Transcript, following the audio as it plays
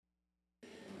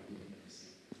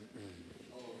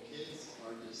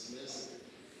dismiss it,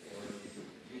 or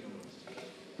you know what to do.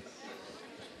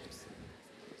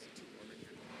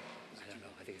 I don't know.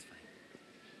 I think it's fine.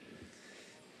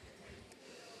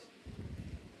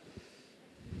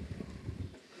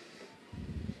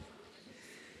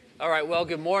 All right. Well,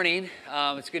 good morning.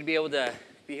 It's good to be able to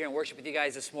be here and worship with you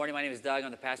guys this morning. My name is Doug.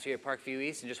 I'm the pastor here at Parkview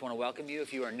East, and just want to welcome you.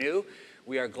 If you are new,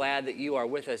 we are glad that you are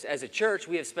with us. As a church,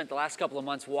 we have spent the last couple of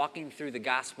months walking through the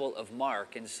Gospel of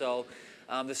Mark, and so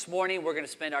this morning we're going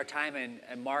to spend our time in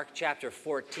Mark chapter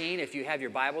 14. If you have your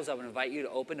Bibles, I would invite you to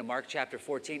open to Mark chapter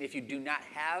 14. If you do not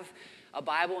have a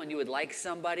Bible and you would like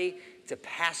somebody to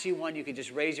pass you one, you can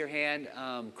just raise your hand.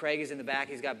 Craig is in the back.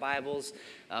 He's got Bibles.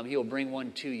 He will bring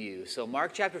one to you. So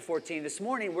Mark chapter 14. This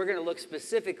morning, we're going to look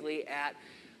specifically at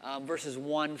verses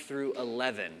 1 through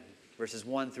 11. Verses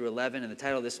 1 through 11. And the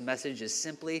title of this message is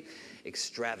simply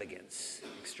Extravagance.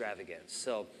 Extravagance.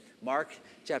 So Mark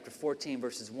chapter 14,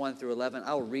 verses 1 through 11.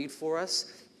 I'll read for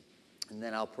us, and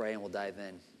then I'll pray and we'll dive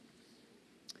in.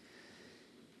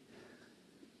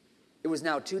 It was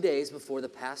now 2 days before the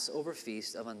Passover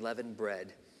feast of unleavened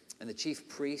bread, and the chief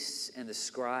priests and the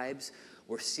scribes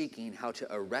were seeking how to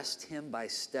arrest him by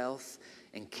stealth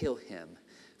and kill him.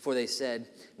 For they said,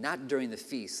 "Not during the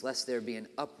feast, lest there be an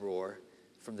uproar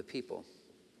from the people."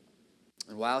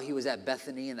 And while he was at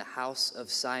Bethany in the house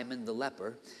of Simon the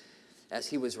leper, as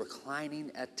he was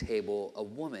reclining at table, a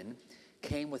woman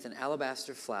came with an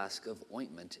alabaster flask of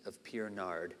ointment of pure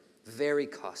nard, very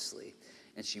costly,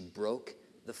 and she broke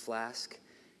the flask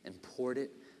and poured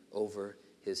it over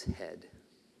his head.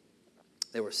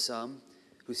 There were some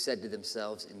who said to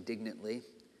themselves indignantly,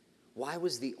 "Why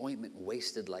was the ointment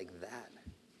wasted like that?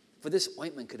 For this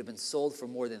ointment could have been sold for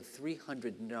more than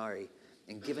 300 denarii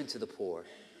and given to the poor."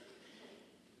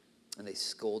 And they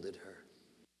scolded her.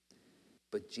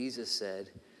 But Jesus said,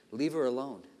 "Leave her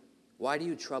alone. Why do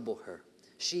you trouble her?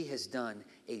 She has done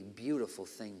a beautiful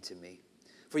thing to me.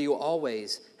 For you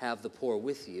always have the poor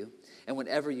with you, and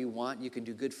whenever you want, you can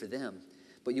do good for them,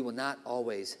 but you will not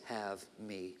always have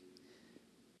me.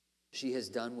 She has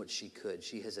done what she could.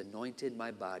 She has anointed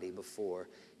my body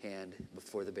beforehand,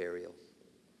 before the burial.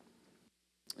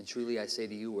 And truly I say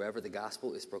to you, wherever the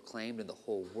gospel is proclaimed in the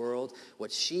whole world,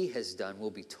 what she has done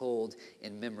will be told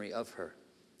in memory of her."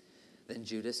 Then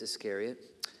Judas Iscariot,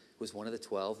 who was one of the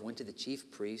 12, went to the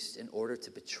chief priests in order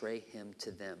to betray him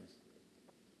to them.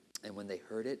 And when they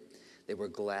heard it, they were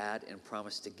glad and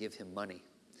promised to give him money.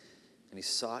 And he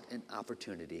sought an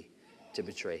opportunity to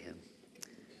betray him.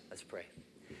 Let's pray.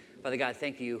 Father God,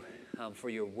 thank you for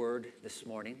your word this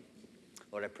morning.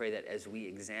 Lord, I pray that as we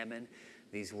examine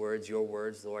these words, your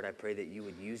words, Lord, I pray that you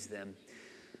would use them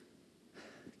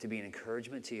to be an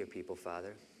encouragement to your people,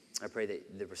 Father. I pray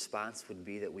that the response would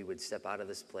be that we would step out of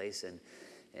this place and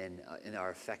in our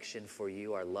affection for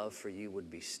you, our love for you would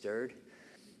be stirred.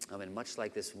 And much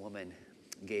like this woman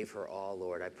gave her all,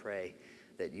 Lord, I pray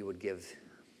that you would give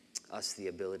us the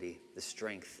ability, the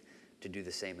strength to do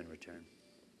the same in return.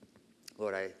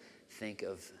 Lord, I think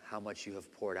of how much you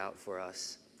have poured out for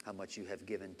us, how much you have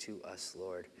given to us,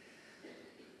 Lord.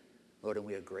 Lord, and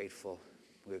we are grateful.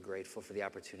 We are grateful for the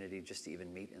opportunity just to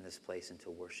even meet in this place and to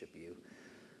worship you.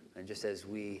 And just as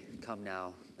we come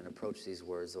now and approach these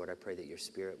words, Lord, I pray that your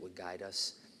Spirit would guide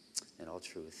us in all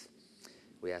truth.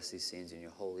 We ask these things in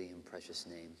your holy and precious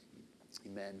name.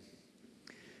 Amen.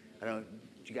 I don't know,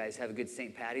 did you guys have a good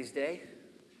St. Patty's Day?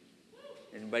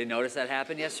 Anybody notice that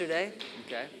happened yesterday?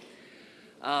 Okay.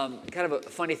 Kind of a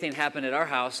funny thing happened at our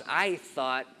house. I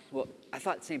thought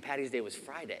St. Patty's Day was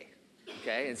Friday.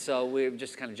 Okay, and so we were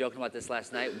just kind of joking about this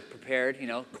last night. We prepared,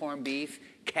 corned beef,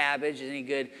 cabbage, as any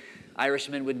good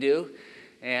Irishman would do,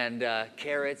 and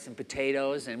carrots and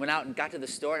potatoes, and went out and got to the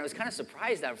store. And I was kind of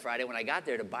surprised on Friday when I got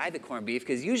there to buy the corned beef,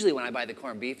 because usually when I buy the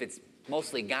corned beef, it's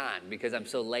mostly gone because I'm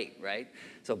so late, right?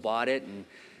 So bought it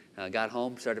and got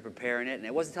home, started preparing it. And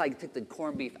it wasn't until I took the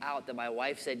corned beef out that my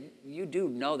wife said, "You do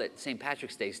know that St.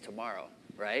 Patrick's Day is tomorrow,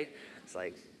 right?" It's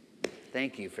like,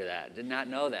 thank you for that. Did not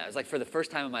know that. It was like for the first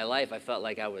time in my life, I felt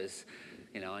like I was,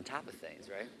 on top of things,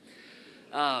 right?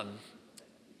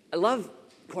 I love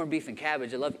corned beef and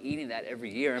cabbage. I love eating that every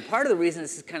year. And part of the reason,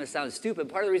 this kind of sounds stupid,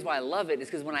 part of the reason why I love it is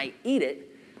because when I eat it,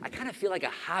 I kind of feel like a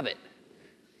hobbit.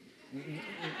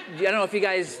 I don't know if you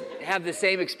guys have the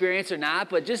same experience or not,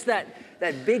 but just that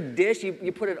big dish,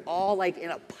 you put it all like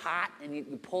in a pot and you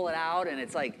pull it out and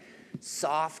it's like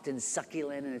soft and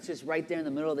succulent and it's just right there in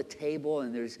the middle of the table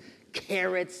and there's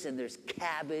carrots and there's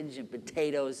cabbage and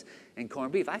potatoes and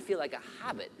corned beef. I feel like a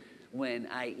hobbit when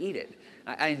I eat it.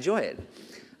 I enjoy it.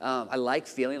 I like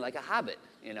feeling like a hobbit,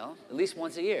 at least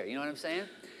once a year. You know what I'm saying?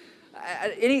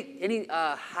 Any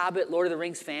Hobbit, Lord of the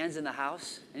Rings fans in the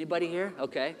house? Anybody here?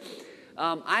 Okay.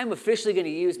 I'm officially going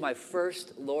to use my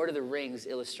first Lord of the Rings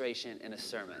illustration in a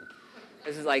sermon.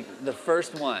 This is like the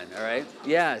first one, all right?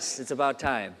 Yes, it's about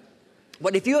time.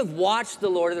 But if you have watched The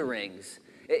Lord of the Rings,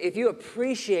 if you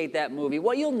appreciate that movie,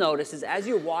 what you'll notice is as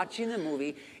you're watching the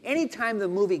movie, anytime the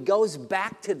movie goes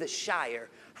back to the Shire,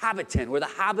 Hobbiton, where the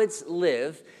hobbits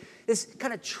live, this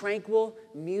kind of tranquil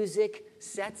music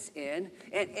sets in,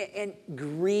 and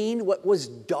green, what was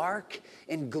dark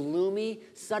and gloomy,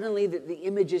 suddenly the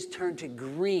images turn to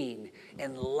green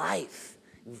and life,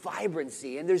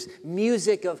 vibrancy, and there's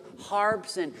music of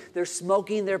harps, and they're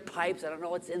smoking their pipes. I don't know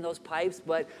what's in those pipes,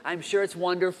 but I'm sure it's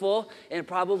wonderful and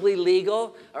probably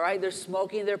legal. All right, they're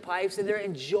smoking their pipes, and they're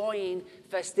enjoying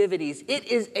festivities. It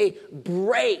is a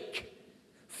break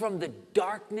from the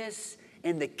darkness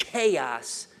and the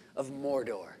chaos of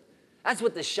Mordor. That's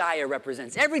what the Shire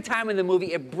represents. Every time in the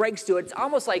movie it breaks to it, it's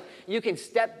almost like you can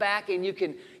step back and you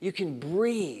can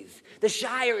breathe. The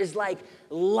Shire is like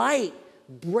light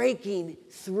breaking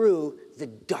through the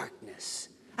darkness.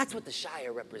 That's what the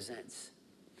Shire represents.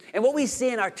 And what we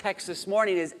see in our text this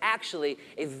morning is actually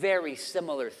a very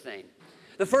similar thing.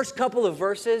 The first couple of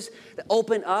verses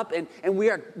open up and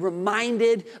we are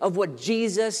reminded of what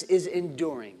Jesus is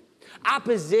enduring.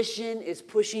 Opposition is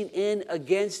pushing in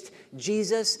against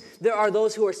Jesus. There are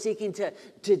those who are seeking to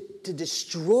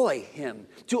destroy him,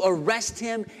 to arrest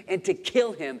him, and to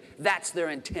kill him. That's their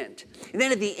intent. And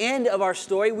then at the end of our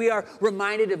story, we are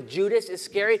reminded of Judas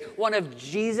Iscariot, one of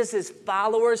Jesus'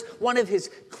 followers, one of his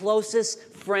closest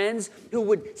friends, who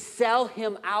would sell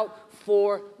him out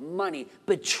for money,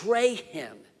 betray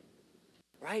him.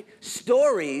 Right?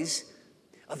 Stories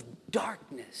of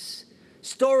darkness,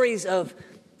 stories of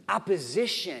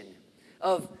opposition,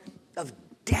 of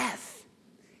death.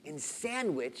 And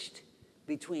sandwiched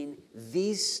between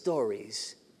these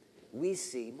stories, we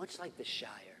see, much like the Shire,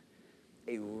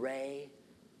 a ray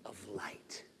of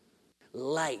light.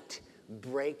 Light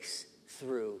breaks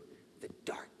through the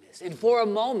darkness. And for a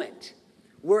moment,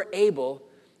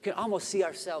 can almost see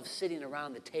ourselves sitting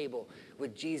around the table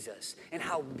with Jesus, and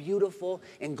how beautiful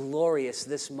and glorious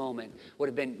this moment would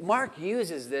have been. Mark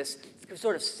uses this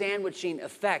sort of sandwiching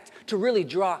effect to really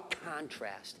draw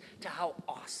contrast to how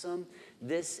awesome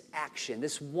this action,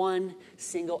 this one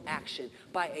single action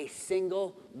by a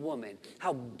single woman,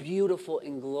 how beautiful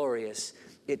and glorious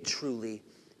it truly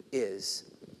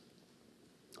is.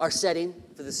 Our setting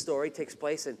for this story takes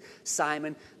place in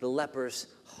Simon the leper's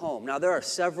home. Now, there are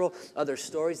several other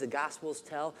stories the Gospels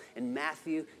tell in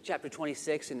Matthew chapter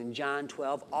 26 and in John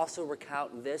 12 also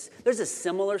recount this. There's a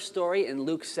similar story in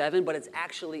Luke 7, but it's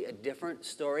actually a different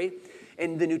story.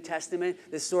 In the New Testament,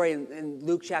 this story in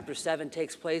Luke chapter 7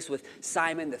 takes place with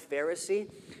Simon the Pharisee.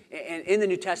 And in the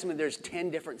New Testament, there's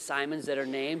 10 different Simons that are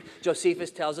named.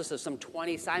 Josephus tells us of some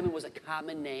 20. Simon was a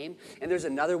common name. And there's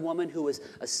another woman who was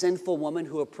a sinful woman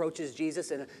who approaches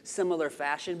Jesus in a similar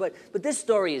fashion. But this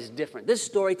story is different. This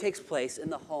story takes place in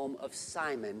the home of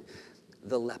Simon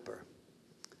the leper.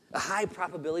 A high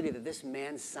probability that this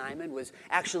man, Simon, was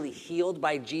actually healed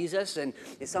by Jesus and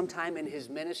sometime in his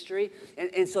ministry.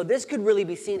 And so this could really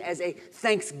be seen as a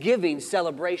Thanksgiving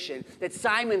celebration that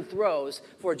Simon throws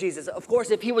for Jesus. Of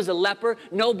course, if he was a leper,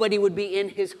 nobody would be in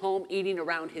his home eating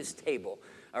around his table.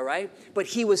 All right? But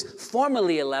he was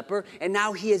formerly a leper, and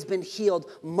now he has been healed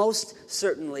most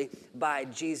certainly by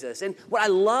Jesus. And what I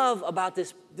love about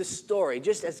this story,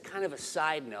 just as kind of a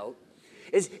side note,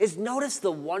 is notice the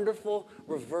wonderful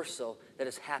reversal that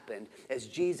has happened as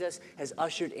Jesus has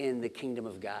ushered in the kingdom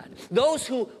of God. Those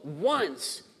who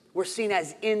once were seen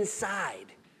as inside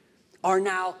are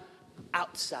now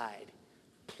outside,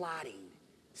 plotting,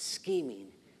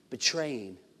 scheming,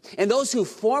 betraying. And those who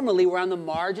formerly were on the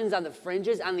margins, on the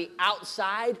fringes, on the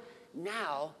outside,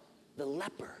 now the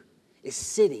leper is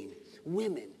sitting,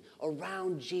 women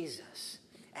around Jesus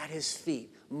at his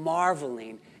feet,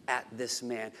 marveling at this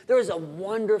man. There is a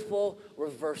wonderful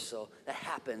reversal that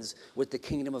happens with the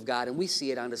kingdom of God, and we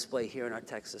see it on display here in our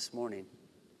text this morning.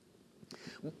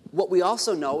 What we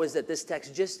also know is that this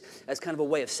text, just as kind of a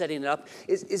way of setting it up,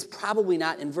 is probably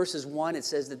not. In verses 1, it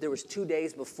says that there was 2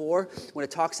 days before when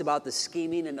it talks about the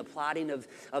scheming and the plotting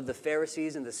of the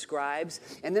Pharisees and the scribes.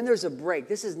 And then there's a break.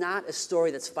 This is not a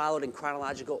story that's followed in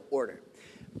chronological order.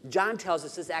 John tells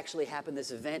us this actually happened,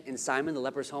 this event in Simon the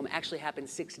leper's home actually happened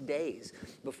 6 days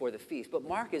before the feast. But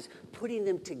Mark is putting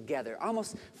them together,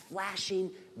 almost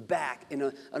flashing back in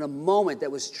a moment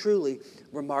that was truly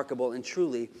remarkable and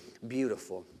truly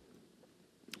beautiful.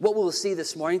 What we'll see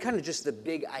this morning, kind of just the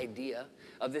big idea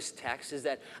of this text, is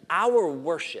that our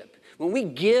worship, when we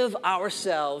give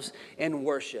ourselves in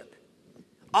worship,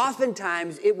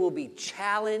 oftentimes it will be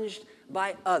challenged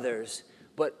by others,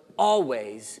 but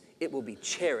always it will be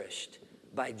cherished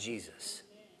by Jesus.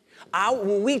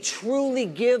 When we truly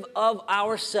give of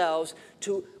ourselves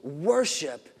to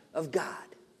worship of God,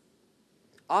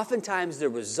 oftentimes the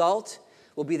result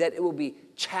will be that it will be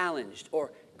challenged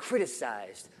or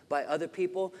criticized by other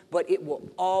people, but it will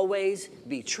always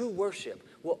be, true worship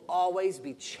will always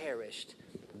be cherished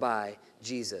by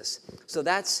Jesus. So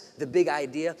that's the big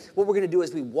idea. What we're going to do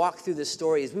as we walk through this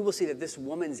story is we will see that this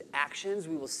woman's actions,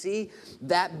 we will see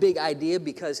that big idea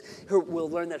because we'll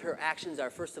learn that her actions are,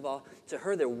 first of all, to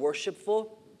her they're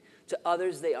worshipful, to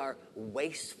others they are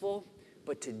wasteful,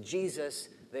 but to Jesus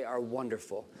they are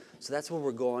wonderful. So that's where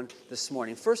we're going this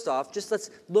morning. First off, just let's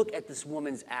look at this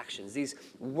woman's actions, these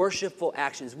worshipful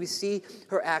actions. We see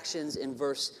her actions in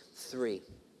verse 3.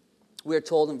 We are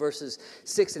told in verses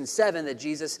 6 and 7 that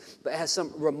Jesus has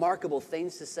some remarkable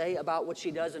things to say about what she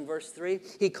does in verse 3.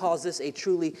 He calls this a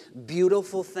truly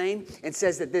beautiful thing and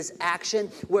says that this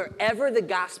action, wherever the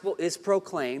gospel is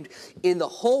proclaimed in the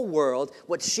whole world,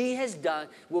 what she has done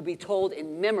will be told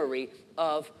in memory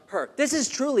of her. This is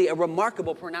truly a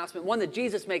remarkable pronouncement, one that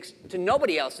Jesus makes to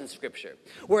nobody else in Scripture.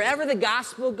 Wherever the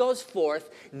gospel goes forth,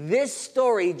 this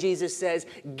story, Jesus says,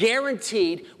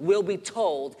 guaranteed will be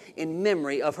told in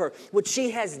memory of her. What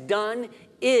she has done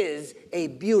is a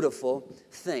beautiful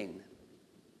thing.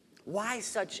 Why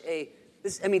such a...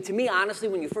 to me, honestly,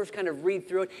 when you first kind of read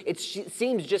through it, it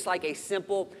seems just like a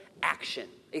simple action,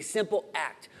 a simple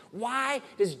act. Why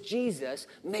does Jesus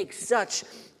make such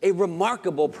a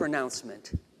remarkable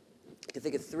pronouncement? You can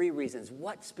think of 3 reasons.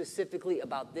 What specifically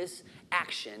about this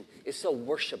action is so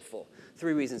worshipful?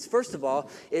 3 reasons. First of all,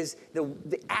 is the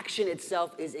action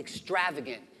itself is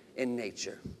extravagant in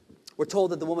nature. We're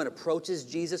told that the woman approaches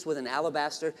Jesus with an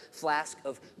alabaster flask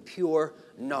of pure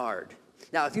nard.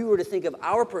 Now, if you were to think of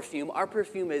our perfume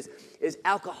is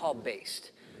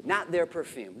alcohol-based, not their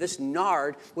perfume. This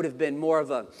nard would have been more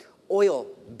of a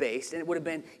oil-based, and it would have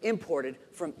been imported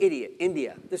from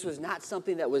India. This was not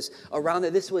something that was around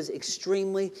there. This was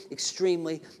extremely,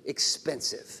 extremely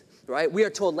expensive, right? We are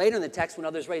told later in the text when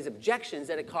others raise objections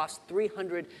that it cost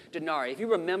 300 denarii. If you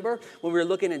remember, when we were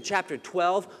looking in chapter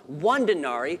 12, 1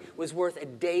 denarii was worth a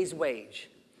day's wage.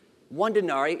 1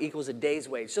 denarii equals a day's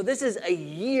wage. So this is a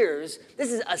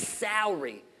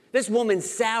salary. This woman's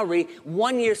salary,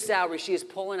 1 year's salary, she is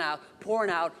pouring out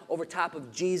over top of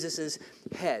Jesus'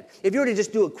 head. If you were to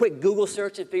just do a quick Google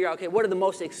search and figure out, okay, what are the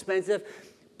most expensive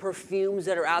perfumes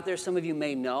that are out there? Some of you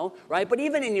may know, right? But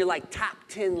even in your top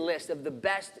 10 list of the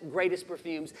best, greatest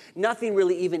perfumes, nothing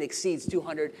really even exceeds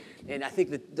 200. And I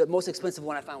think the most expensive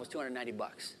one I found was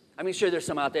 $290. I mean, sure, there's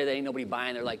some out there that ain't nobody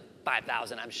buying. They're like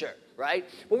 $5,000, I'm sure, right?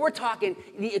 But we're talking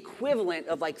the equivalent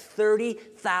of like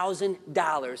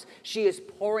 $30,000 she is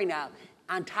pouring out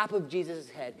on top of Jesus'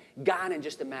 head, gone in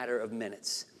just a matter of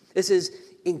minutes. This is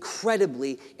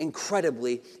incredibly,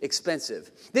 incredibly expensive.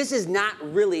 This is not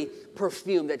really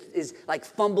perfume that is like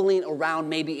fumbling around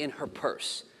maybe in her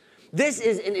purse. This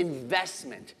is an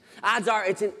investment. Odds are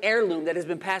it's an heirloom that has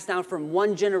been passed down from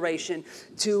one generation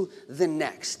to the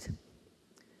next.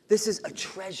 This is a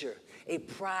treasure, a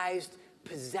prized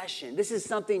possession. This is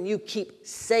something you keep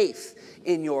safe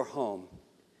in your home.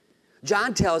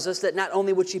 John tells us that not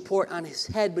only would she pour it on his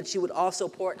head, but she would also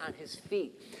pour it on his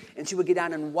feet. And she would get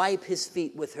down and wipe his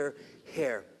feet with her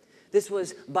hair. This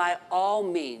was by all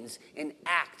means an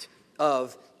act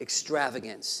of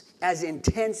extravagance, as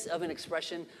intense of an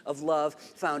expression of love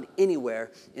found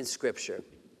anywhere in Scripture.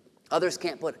 Others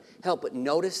can't help but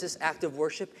notice this act of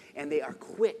worship, and they are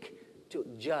quick to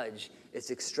judge its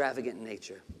extravagant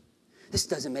nature. This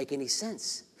doesn't make any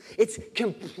sense. It's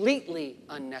completely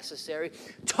unnecessary,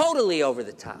 totally over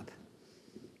the top.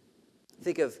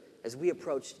 Think of, as we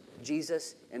approach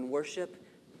Jesus and worship,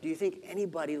 do you think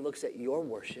anybody looks at your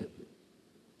worship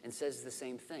and says the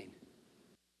same thing?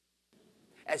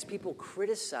 As people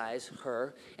criticize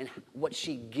her and what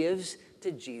she gives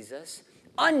to Jesus,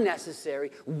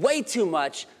 unnecessary, way too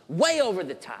much, way over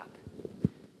the top.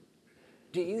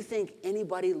 Do you think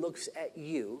anybody looks at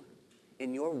you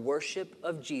in your worship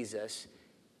of Jesus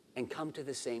and come to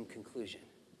the same conclusion?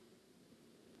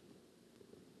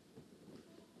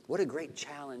 What a great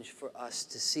challenge for us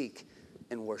to seek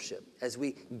and worship as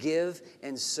we give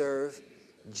and serve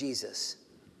Jesus.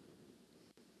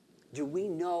 Do we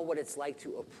know what it's like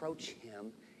to approach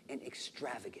him in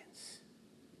extravagance?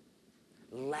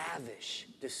 Lavish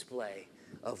display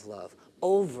of love,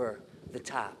 over the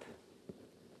top.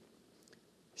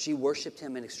 She worshiped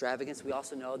him in extravagance. We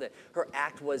also know that her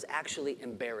act was actually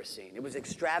embarrassing. It was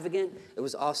extravagant. It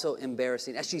was also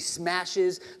embarrassing. As she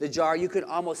smashes the jar, you can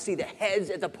almost see the heads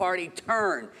at the party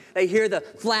turn. They hear the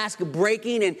flask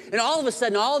breaking, and all of a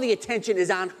sudden, all the attention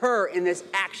is on her in this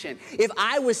action. If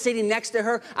I was sitting next to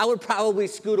her, I would probably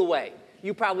scoot away.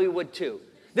 You probably would too.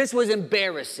 This was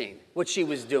embarrassing, what she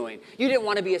was doing. You didn't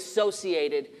want to be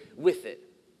associated with it.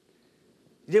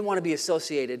 You didn't want to be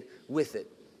associated with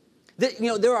it.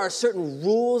 There are certain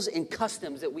rules and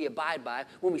customs that we abide by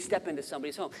when we step into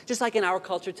somebody's home. Just like in our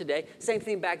culture today, same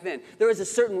thing back then. There is a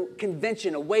certain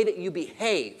convention, a way that you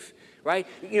behave, right?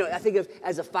 I think of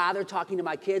as a father talking to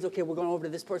my kids, okay, we're going over to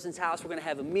this person's house, we're going to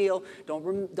have a meal.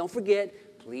 Don't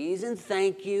forget, please and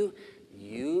thank you,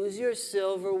 use your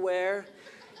silverware.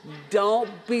 Don't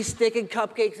be sticking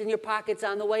cupcakes in your pockets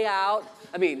on the way out.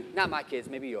 I mean, not my kids,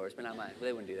 maybe yours, but not mine.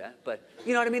 They wouldn't do that. But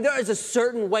you know what I mean? There is a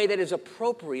certain way that is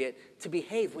appropriate to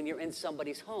behave when you're in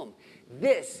somebody's home.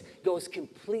 This goes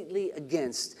completely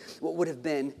against what would have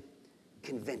been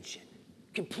convention.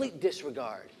 Complete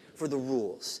disregard for the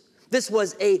rules. This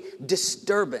was a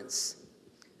disturbance.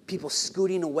 People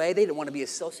scooting away. They didn't want to be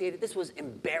associated. This was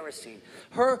embarrassing.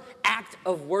 Her act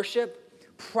of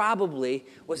worship probably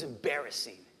was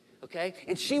embarrassing. Okay?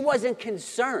 And she wasn't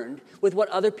concerned with what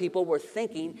other people were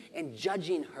thinking and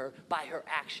judging her by her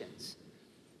actions.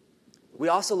 We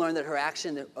also learned that her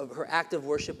act of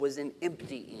worship was an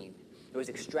emptying. It was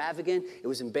extravagant, it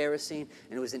was embarrassing,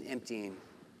 and it was an emptying.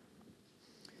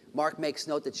 Mark makes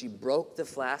note that she broke the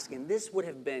flask, and this would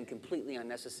have been completely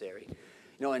unnecessary.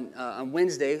 On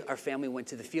Wednesday, our family went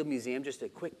to the Field Museum, just a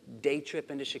quick day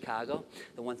trip into Chicago.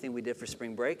 The one thing we did for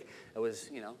spring break. It was,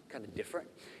 kind of different.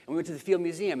 And we went to the Field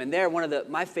Museum, and there,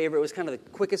 my favorite was kind of the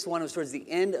quickest one. It was towards the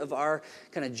end of our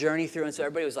kind of journey through, and so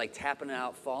everybody was like tapping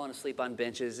out, falling asleep on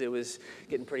benches. It was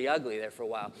getting pretty ugly there for a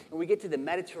while. And we get to the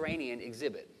Mediterranean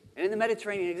exhibit. And in the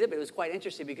Mediterranean exhibit, it was quite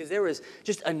interesting because there was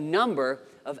just a number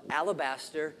of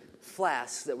alabaster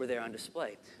flasks that were there on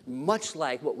display, much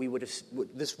like what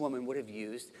this woman would have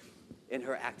used in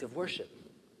her act of worship.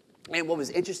 And what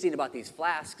was interesting about these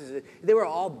flasks is that they were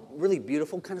all really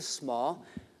beautiful, kind of small,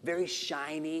 very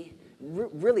shiny,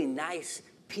 really nice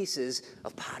pieces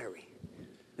of pottery.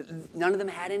 None of them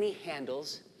had any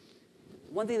handles.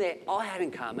 One thing they all had in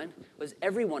common was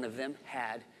every one of them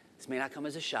had, this may not come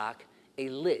as a shock, a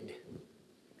lid.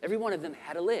 Every one of them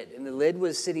had a lid, and the lid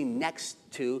was sitting next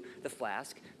to the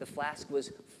flask. The flask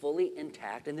was fully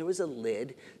intact, and there was a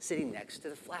lid sitting next to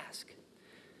the flask.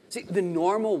 See, the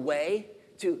normal way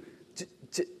to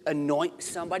anoint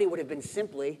somebody would have been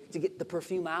simply, to get the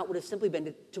perfume out, would have simply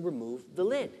been to remove the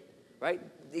lid, right?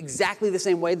 Exactly the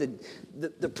same way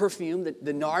the perfume,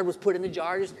 the nard was put in the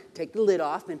jar, just take the lid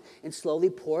off and slowly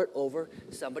pour it over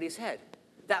somebody's head.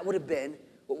 That would have been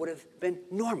what would have been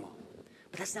normal.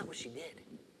 But that's not what she did.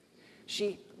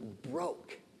 She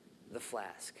broke the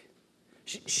flask.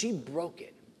 She broke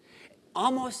it.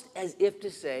 Almost as if to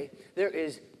say, there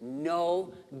is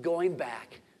no going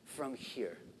back from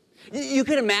here. You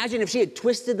could imagine if she had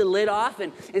twisted the lid off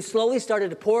and slowly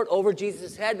started to pour it over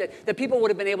Jesus' head, that people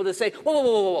would have been able to say,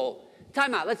 whoa.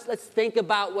 Time out. Let's think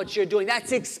about what you're doing.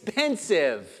 That's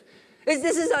expensive.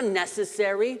 This is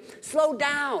unnecessary. Slow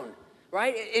down,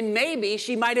 right? And maybe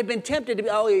she might have been tempted to be,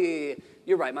 yeah.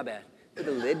 You're right, my bad. Put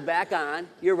the lid back on.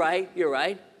 You're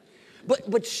right.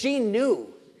 But she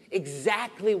knew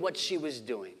exactly what she was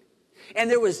doing. And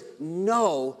there was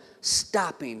no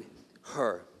stopping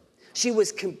her. She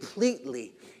was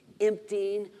completely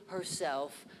emptying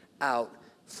herself out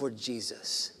for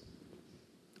Jesus.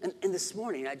 And this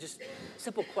morning,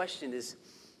 simple question is,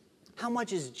 how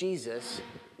much is Jesus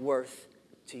worth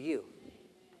to you?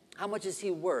 How much is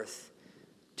he worth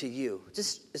to you?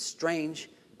 Just a strange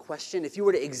question. If you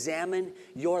were to examine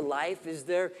your life, is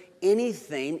there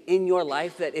anything in your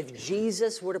life that if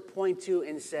Jesus were to point to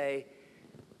and say,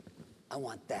 I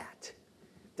want that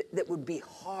would be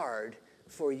hard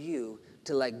for you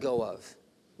to let go of?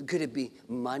 Could it be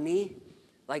money?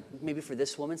 Like maybe for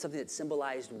this woman, something that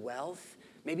symbolized wealth?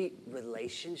 Maybe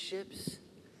relationships?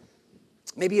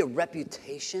 Maybe a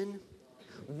reputation?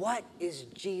 What is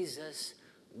Jesus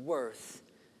worth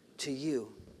to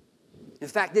you? In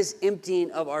fact, this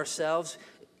emptying of ourselves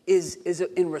is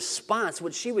in response.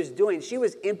 What she was doing, she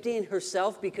was emptying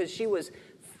herself because she was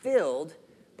filled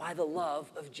by the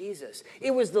love of Jesus.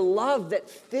 It was the love that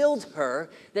filled her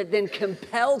that then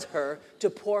compelled her to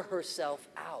pour herself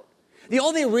out. The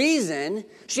only reason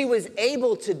she was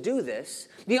able to do this,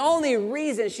 the only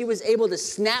reason she was able to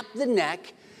snap the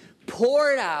neck,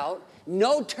 pour it out,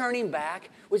 no turning back,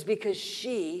 was because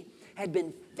she had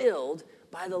been filled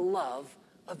by the love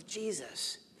of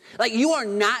Jesus. Like, you are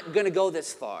not going to go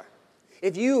this far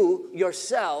if you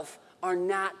yourself are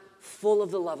not full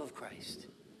of the love of Christ.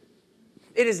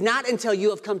 It is not until you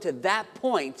have come to that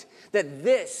point that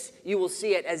this, you will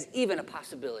see it as even a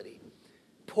possibility.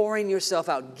 Pouring yourself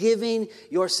out, giving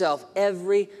yourself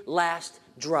every last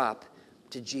drop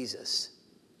to Jesus.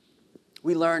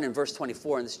 We learn in verse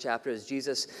 24 in this chapter, as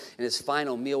Jesus in his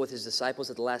final meal with his disciples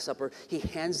at the Last Supper, he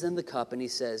hands them the cup and he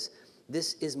says,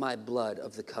 "This is my blood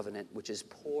of the covenant, which is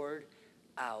poured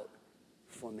out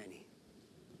for many."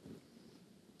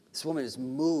 This woman is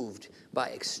moved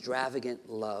by extravagant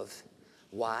love.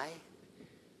 Why?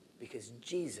 Because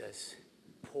Jesus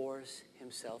pours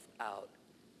himself out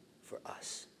for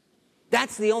us.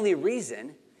 That's the only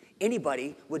reason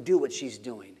anybody would do what she's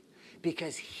doing.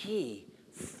 Because he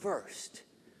first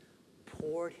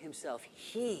poured himself.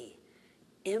 He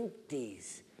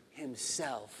empties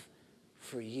himself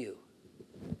for you.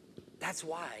 That's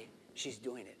why she's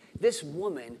doing it. This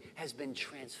woman has been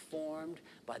transformed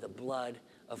by the blood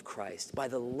of Christ, by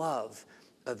the love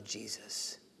of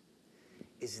Jesus.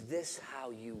 Is this how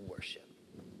you worship?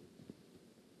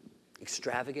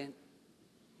 Extravagant,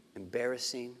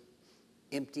 embarrassing,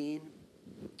 emptying,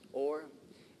 or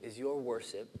is your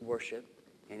worship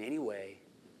in any way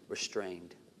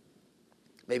restrained?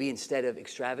 Maybe instead of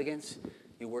extravagance,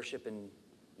 you worship in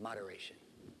moderation.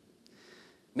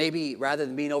 Maybe rather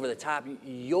than being over the top,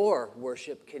 your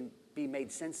worship can be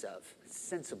made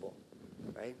sensible,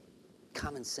 right?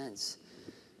 Common sense.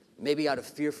 Maybe out of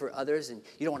fear for others and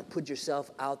you don't want to put yourself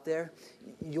out there,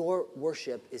 your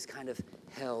worship is kind of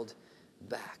held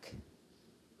back.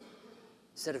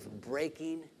 Instead of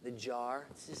breaking the jar,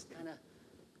 it's just kind of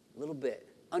a little bit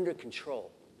under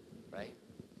control, right?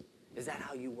 Is that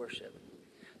how you worship?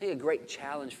 I think a great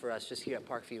challenge for us just here at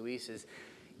Parkview East is,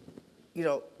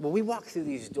 when we walk through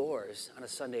these doors on a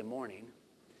Sunday morning,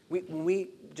 when we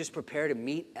just prepare to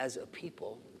meet as a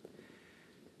people,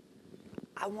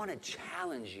 I want to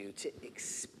challenge you to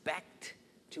expect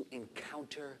to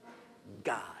encounter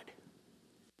God.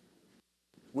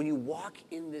 When you walk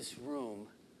in this room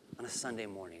on a Sunday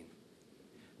morning,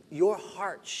 your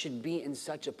heart should be in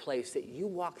such a place that you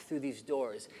walk through these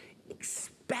doors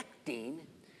expecting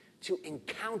to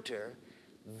encounter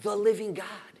the living God.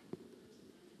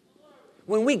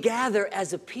 When we gather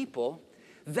as a people,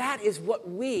 that is what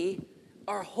we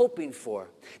are hoping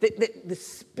for. That the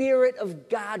Spirit of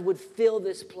God would fill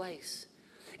this place.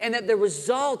 And that the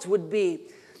result would be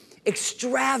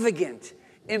extravagant,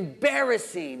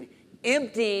 embarrassing,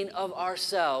 emptying of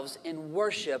ourselves in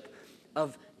worship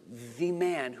of the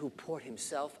man who poured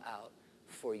himself out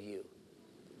for you.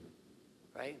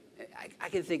 Right? I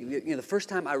can think, the first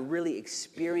time I really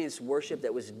experienced worship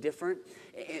that was different,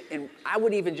 and I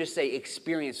would even just say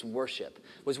experienced worship,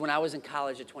 was when I was in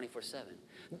college at 24/7.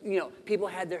 People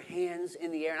had their hands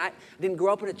in the air, and I didn't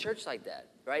grow up in a church like that,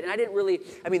 right? And I didn't really,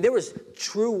 there was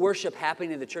true worship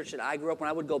happening in the church that I grew up. When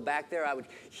I would go back there, I would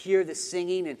hear the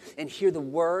singing and hear the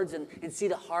words and see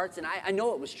the hearts, and I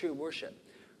know it was true worship,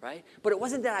 right? But it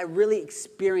wasn't that I really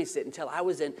experienced it until I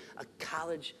was in a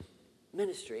college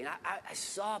ministry. And I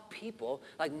saw people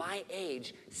like my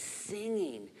age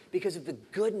singing because of the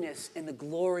goodness and the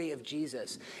glory of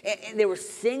Jesus. And they were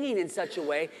singing in such a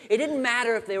way, it didn't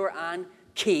matter if they were on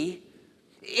key.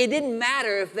 It didn't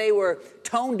matter if they were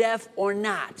tone deaf or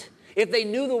not, if they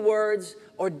knew the words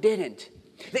or didn't.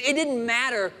 It didn't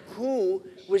matter who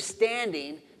was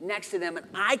standing next to them. And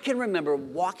I can remember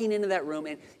walking into that room,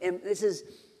 and this is,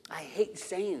 I hate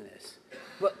saying this,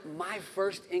 but my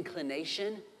first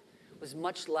inclination was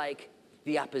much like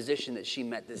the opposition that she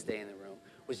met this day in the room,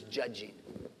 was judging.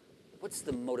 What's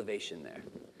the motivation there?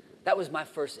 That was my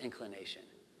first inclination.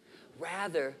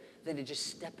 Rather than to just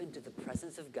step into the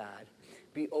presence of God,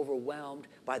 be overwhelmed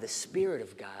by the Spirit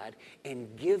of God,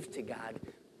 and give to God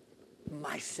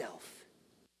myself.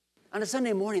 On a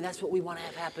Sunday morning, that's what we want to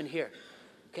have happen here,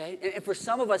 okay? And for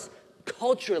some of us,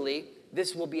 culturally,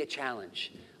 this will be a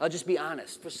challenge. I'll just be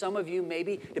honest. For some of you,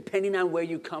 maybe, depending on where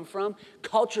you come from,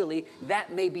 culturally,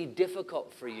 that may be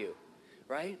difficult for you,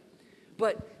 right?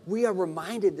 But we are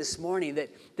reminded this morning that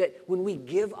when we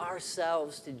give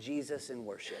ourselves to Jesus in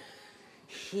worship,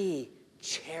 He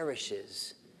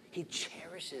cherishes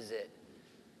it.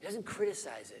 He doesn't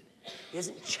criticize it. He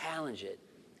doesn't challenge it.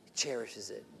 He cherishes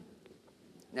it.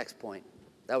 Next point.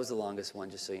 That was the longest one,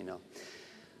 just so you know.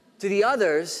 To the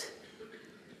others,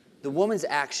 the woman's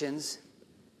actions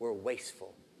were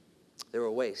wasteful. They were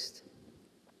a waste.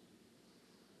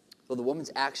 Though the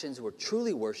woman's actions were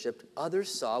truly worshipped,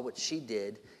 others saw what she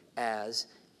did as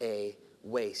a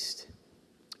waste.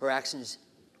 Her actions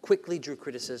quickly drew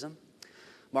criticism.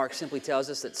 Mark simply tells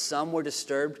us that some were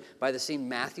disturbed by the scene.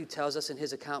 Matthew tells us in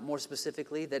his account more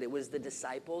specifically that it was the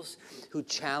disciples who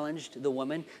challenged the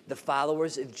woman. The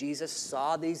followers of Jesus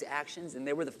saw these actions, and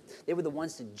they were the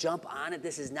ones to jump on it.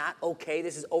 This is not okay.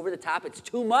 This is over the top. It's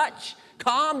too much.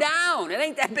 Calm down. It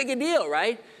ain't that big a deal,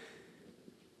 right?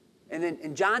 And then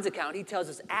in John's account, he tells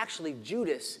us actually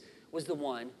Judas was the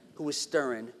one who was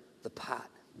stirring the pot.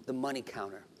 The money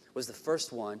counter was the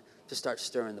first one to start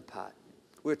stirring the pot.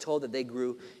 We're told that they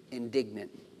grew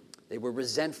indignant. They were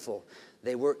resentful.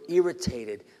 They were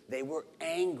irritated. They were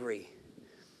angry.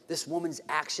 This woman's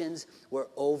actions were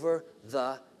over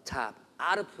the top,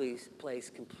 out of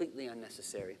place, completely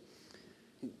unnecessary.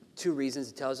 Two reasons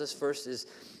it tells us. First is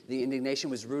the indignation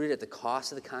was rooted at the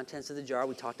cost of the contents of the jar.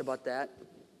 We talked about that.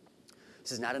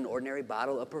 This is not an ordinary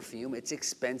bottle of perfume. It's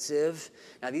expensive.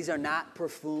 Now, these are not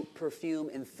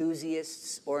perfume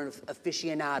enthusiasts or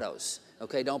aficionados.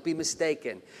 Okay, don't be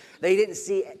mistaken. They didn't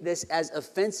see this as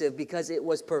offensive because it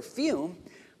was perfume,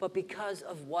 but because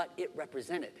of what it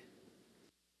represented.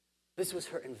 This was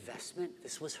her investment.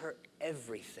 This was her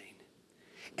everything.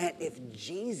 And if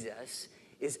Jesus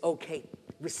is okay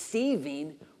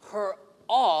receiving her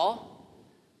all,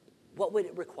 what would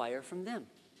it require from them?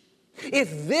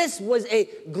 If this was a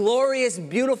glorious,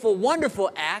 beautiful, wonderful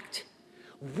act,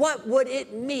 what would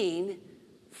it mean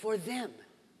for them?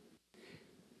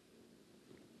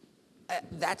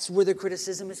 That's where the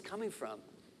criticism is coming from.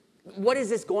 What is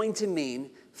this going to mean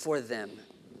for them?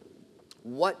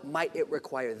 What might it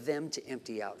require them to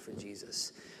empty out for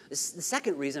Jesus? The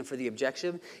second reason for the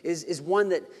objection is one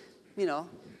that,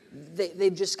 they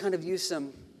just kind of use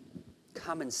some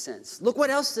common sense. Look what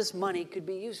else this money could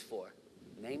be used for,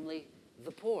 namely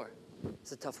the poor.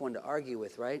 It's a tough one to argue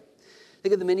with, right?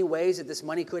 Think of the many ways that this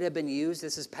money could have been used.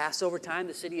 This is Passover time.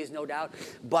 The city is no doubt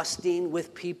busting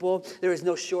with people. There is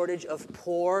no shortage of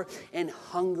poor and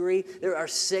hungry. There are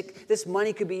sick. This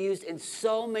money could be used in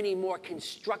so many more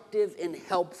constructive and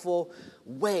helpful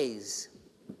ways.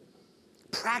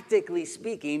 Practically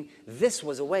speaking, this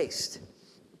was a waste.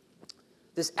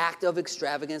 This act of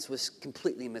extravagance was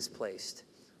completely misplaced.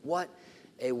 What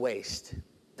a waste.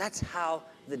 That's how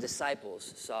the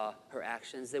disciples saw her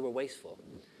actions. They were wasteful.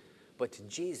 But to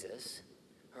Jesus,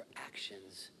 her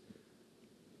actions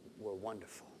were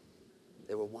wonderful.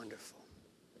 They were wonderful.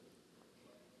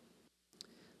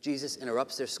 Jesus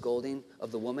interrupts their scolding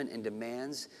of the woman and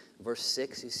demands, verse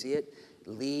 6, you see it,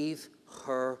 leave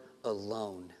her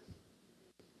alone.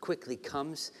 Quickly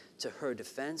comes to her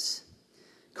defense,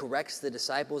 corrects the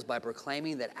disciples by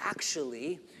proclaiming that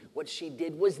actually what she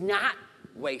did was not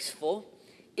wasteful.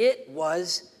 It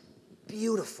was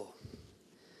beautiful.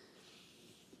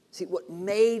 See, what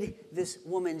made this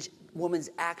woman's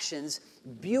actions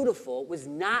beautiful was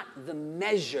not the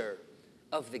measure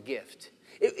of the gift.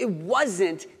 It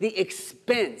wasn't the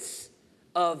expense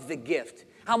of the gift,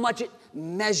 how much it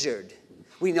measured.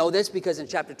 We know this because in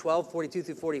chapter 12, 42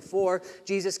 through 44,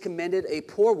 Jesus commended a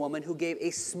poor woman who gave a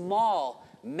small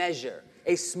measure,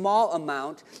 a small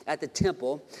amount at the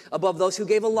temple above those who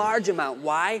gave a large amount.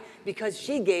 Why? Because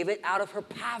she gave it out of her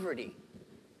poverty.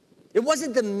 It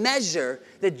wasn't the measure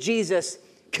that Jesus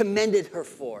commended her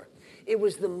for. It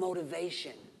was the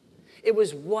motivation. It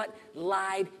was what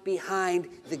lied behind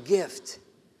the gift.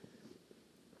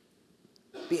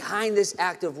 Behind this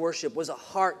act of worship was a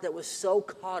heart that was so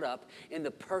caught up in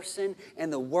the person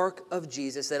and the work of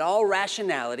Jesus that all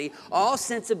rationality, all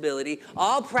sensibility,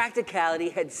 all practicality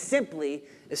had simply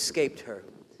escaped her.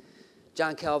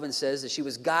 John Calvin says that she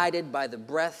was guided by the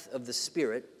breath of the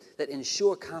Spirit, that in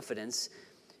sure confidence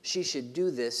she should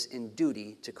do this in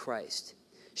duty to Christ.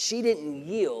 She didn't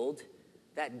yield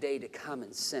that day to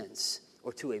common sense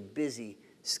or to a busy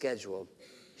schedule.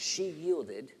 She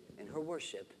yielded in her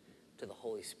worship to the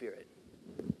Holy Spirit.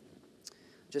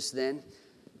 Just then,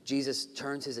 Jesus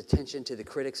turns his attention to the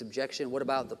critic's objection. What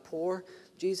about the poor,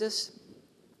 Jesus?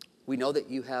 We know that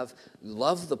you have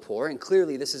loved the poor, and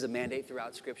clearly this is a mandate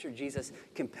throughout Scripture. Jesus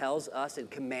compels us and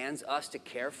commands us to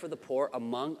care for the poor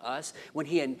among us. When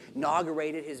he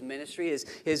inaugurated his ministry,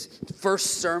 his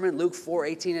first sermon, Luke 4,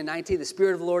 18 and 19, the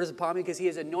Spirit of the Lord is upon me because he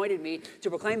has anointed me to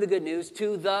proclaim the good news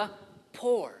to the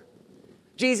poor.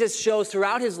 Jesus shows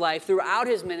throughout his life, throughout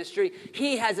his ministry,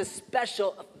 he has a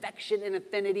special affection and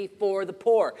affinity for the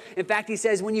poor. In fact, he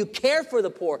says, when you care for the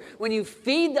poor, when you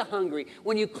feed the hungry,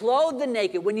 when you clothe the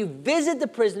naked, when you visit the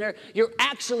prisoner, you're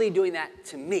actually doing that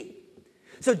to me.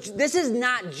 So this is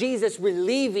not Jesus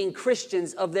relieving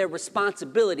Christians of their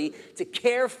responsibility to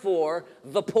care for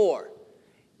the poor.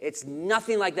 It's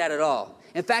nothing like that at all.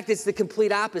 In fact, it's the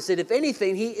complete opposite. If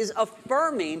anything, he is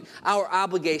affirming our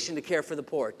obligation to care for the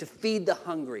poor, to feed the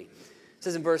hungry, It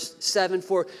says in verse 7,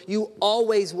 for you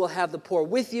always will have the poor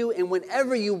with you, and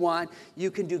whenever you want,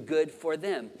 you can do good for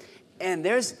them. And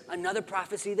there's another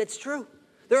prophecy that's true.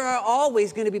 There are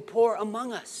always going to be poor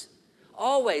among us.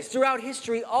 Always. Throughout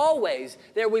history, always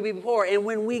there will be poor. And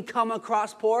when we come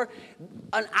across poor,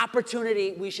 an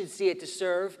opportunity, we should see it, to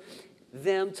serve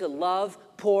them, to love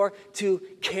poor, to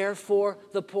care for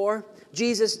the poor.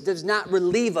 Jesus does not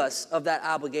relieve us of that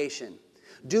obligation.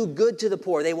 Do good to the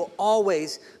poor. They will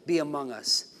always be among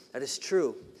us. That is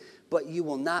true. But you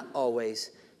will not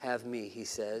always have me, he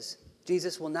says.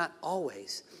 Jesus will not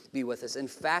always be with us. In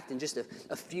fact, in just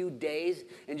a few days,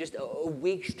 in just a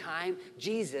week's time,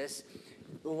 Jesus'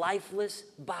 lifeless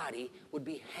body would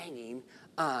be hanging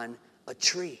on a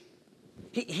tree.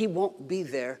 He won't be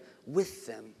there with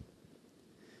them.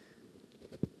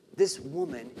 This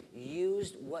woman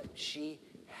used what she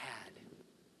had,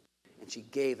 and she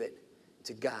gave it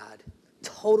to God.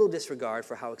 Total disregard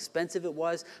for how expensive it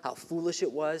was, how foolish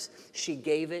it was. She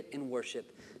gave it in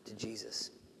worship to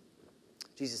Jesus.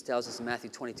 Jesus tells us in Matthew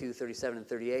 22, 37 and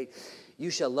 38, you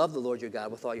shall love the Lord your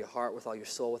God with all your heart, with all your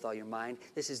soul, with all your mind.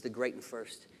 This is the great and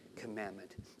first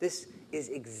commandment. This is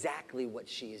exactly what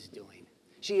she is doing.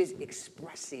 She is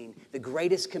expressing the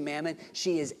greatest commandment.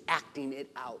 She is acting it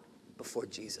out before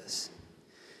Jesus.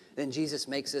 Then Jesus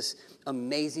makes this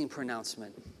amazing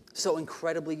pronouncement, so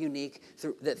incredibly unique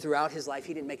that throughout his life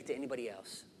he didn't make it to anybody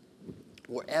else.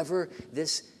 Wherever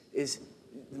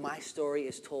my story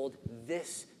is told,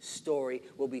 this story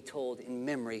will be told in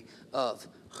memory of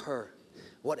her.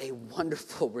 What a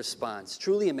wonderful response.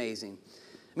 Truly amazing.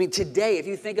 I mean, today, if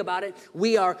you think about it,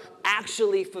 we are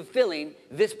actually fulfilling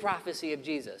this prophecy of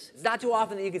Jesus. It's not too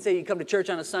often that you can say you come to church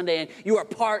on a Sunday and you are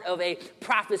part of a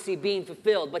prophecy being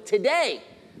fulfilled. But today,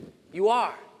 you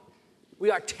are.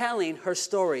 We are telling her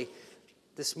story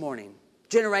this morning.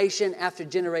 Generation after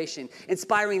generation,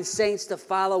 inspiring saints to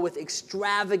follow with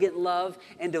extravagant love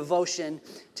and devotion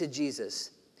to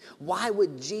Jesus. Why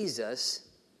would Jesus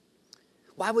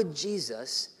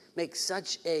make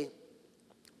such a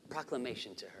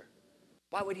proclamation to her?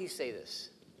 Why would he say this?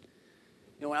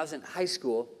 You know, when I was in high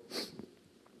school,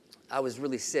 I was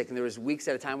really sick, and there was weeks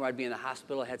at a time where I'd be in the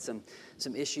hospital. I had some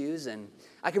issues, and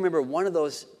I can remember one of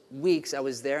those weeks I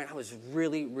was there, and I was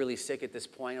really, really sick at this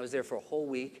point. I was there for a whole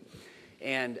week.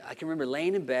 And I can remember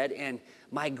laying in bed, and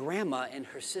my grandma and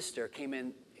her sister came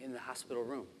in the hospital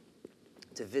room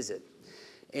to visit.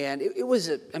 And it was,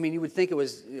 you would think it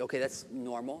was, okay, that's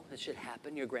normal. That should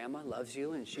happen. Your grandma loves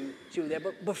you, and she was there.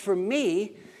 But for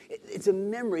me, it's a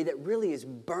memory that really is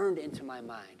burned into my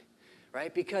mind,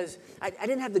 right? Because I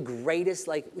didn't have the greatest,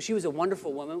 she was a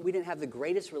wonderful woman. We didn't have the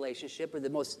greatest relationship or the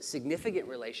most significant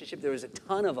relationship. There was a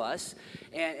ton of us,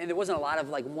 and there wasn't a lot of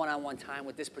one-on-one time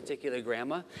with this particular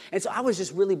grandma. And so I was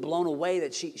just really blown away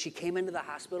that she came into the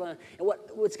hospital. And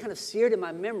what's kind of seared in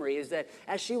my memory is that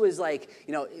as she was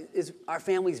our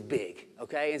family's big,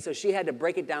 okay? And so she had to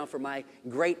break it down for my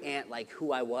great aunt,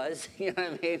 who I was, you know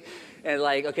what I mean? And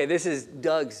okay, this is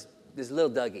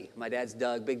little Dougie. My dad's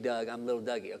Doug, big Doug. I'm little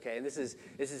Dougie, okay? And this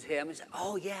is him. And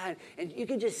oh, yeah. And you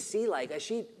can just see, as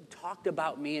she talked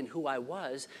about me and who I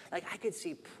was, I could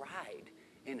see pride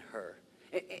in her.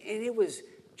 And it was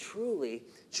truly,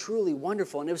 truly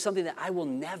wonderful. And it was something that I will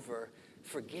never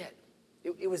forget.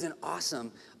 It was an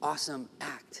awesome, awesome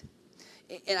act.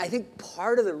 And I think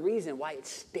part of the reason why it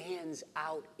stands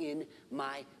out in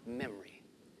my memory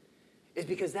is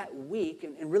because that week,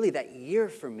 and really that year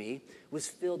for me, was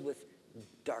filled with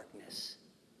darkness.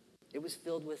 It was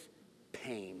filled with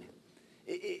pain.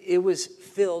 It was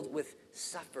filled with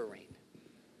suffering,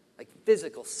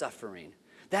 physical suffering.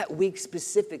 That week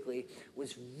specifically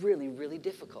was really, really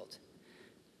difficult,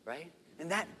 right? And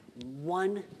that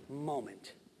one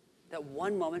moment,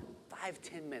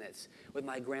 5-10 minutes with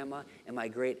my grandma and my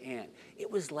great aunt,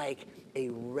 it was like a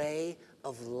ray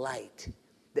of light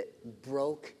that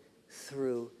broke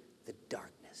through the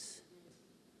darkness.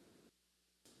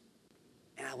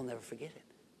 And I will never forget it.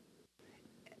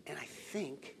 And I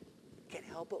can't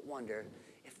help but wonder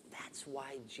if that's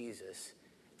why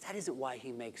that isn't why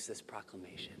he makes this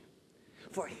proclamation.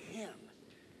 For him,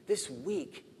 this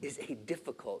week is a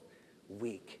difficult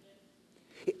week.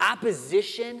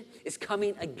 Opposition is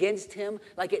coming against him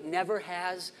like it never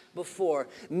has before.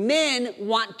 Men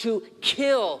want to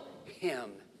kill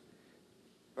him,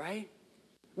 right?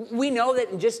 We know that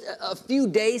in just a few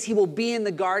days he will be in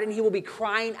the garden. He will be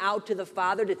crying out to the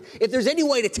Father, if there's any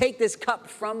way to take this cup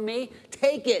from me,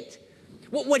 take it.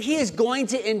 What he is going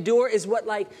to endure is what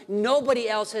nobody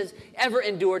else has ever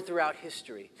endured throughout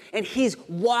history. And he's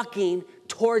walking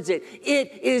towards it.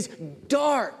 It is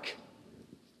dark.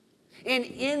 And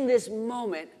in this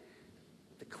moment,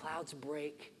 the clouds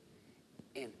break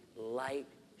and light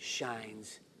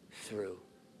shines through.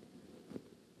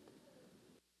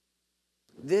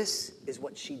 This is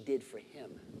what she did for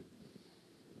him.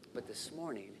 But this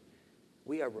morning,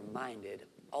 we are reminded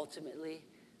ultimately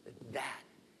that that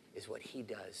is what he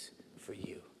does for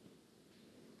you.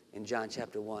 In John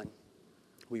chapter 1,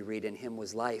 we read, "In him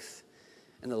was life,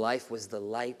 and the life was the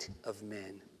light of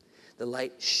men. The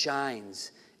light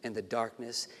shines in the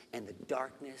darkness, and the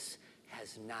darkness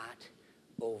has not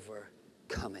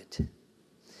overcome it."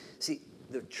 See,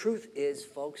 the truth is,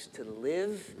 folks, to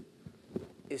live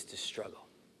is to struggle.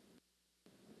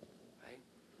 Right?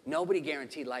 Nobody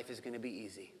guaranteed life is going to be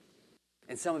easy.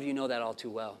 And some of you know that all too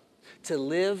well. To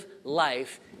live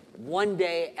life one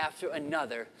day after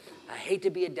another, I hate to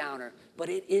be a downer, but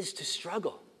it is to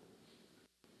struggle.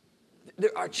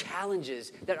 There are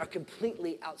challenges that are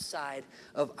completely outside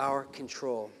of our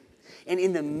control. And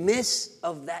in the midst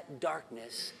of that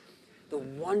darkness, the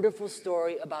wonderful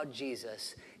story about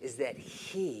Jesus is that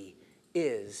he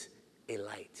is a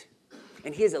light.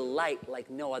 And he is a light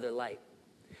like no other light.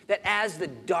 That as the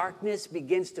darkness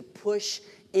begins to push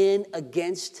in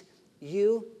against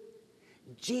you,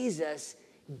 Jesus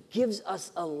gives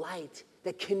us a light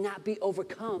that cannot be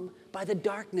overcome by the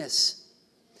darkness.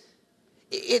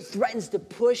 It threatens to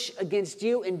push against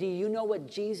you, and do you know what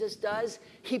Jesus does?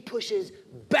 He pushes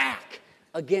back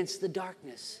against the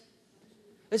darkness.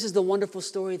 This is the wonderful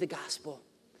story of the gospel.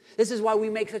 This is why we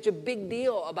make such a big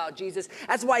deal about Jesus.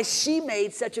 That's why she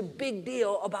made such a big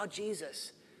deal about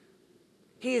Jesus.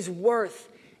 He is worth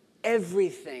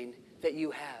everything that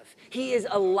you have. He is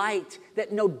a light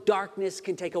that no darkness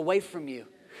can take away from you.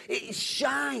 It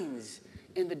shines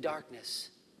in the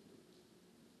darkness.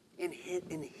 In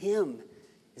him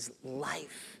is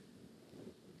life,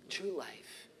 true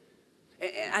life.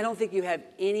 And I don't think you have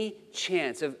any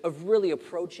chance of really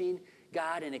approaching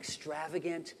God in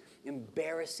extravagant,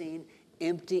 embarrassing,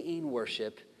 emptying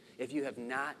worship if you have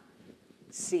not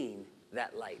seen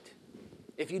that light,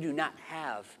 if you do not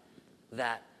have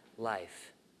that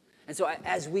life. And so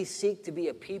as we seek to be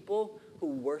a people who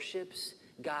worships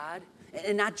God,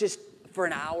 and not just for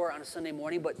an hour on a Sunday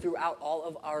morning, but throughout all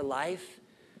of our life,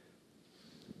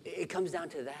 it comes down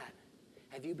to that.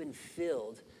 Have you been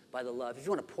filled by the love? If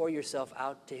you want to pour yourself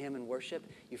out to him in worship,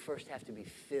 you first have to be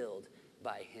filled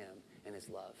by him and his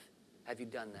love. Have you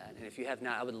done that? And if you have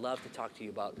not, I would love to talk to you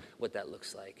about what that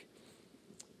looks like.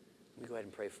 Let me go ahead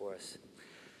and pray for us.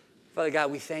 Father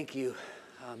God, we thank you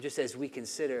just as we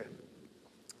consider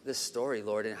this story,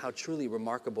 Lord, and how truly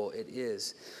remarkable it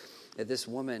is that this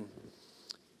woman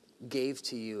gave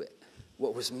to you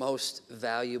what was most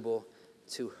valuable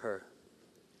to her.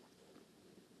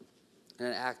 In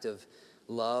an act of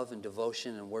love and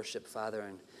devotion and worship, Father,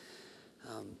 and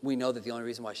we know that the only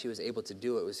reason why she was able to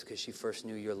do it was because she first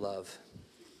knew your love.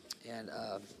 And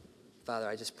Father,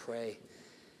 I just pray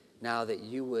now that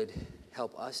you would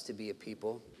help us to be a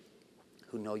people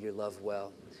who know your love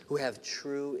well, who have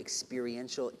true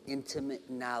experiential, intimate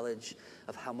knowledge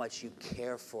of how much you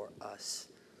care for us.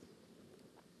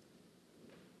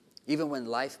 Even when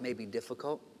life may be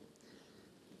difficult,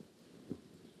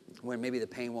 when maybe the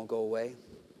pain won't go away,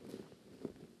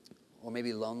 or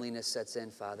maybe loneliness sets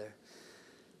in, Father,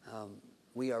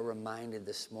 we are reminded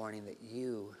this morning that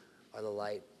you are the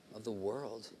light of the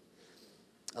world,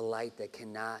 a light that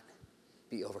cannot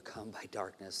be overcome by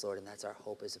darkness, Lord, and that's our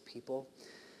hope as a people.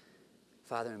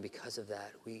 Father, and because of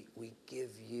that, we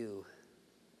give you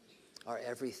our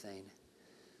everything.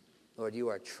 Lord, you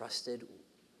are trusted,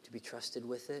 to be trusted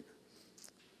with it.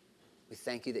 We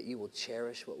thank you that you will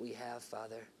cherish what we have,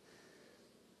 Father.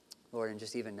 Lord, and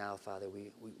just even now, Father,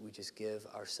 we just give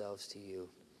ourselves to you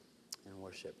in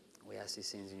worship. We ask these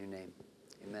things in your name.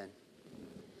 Amen.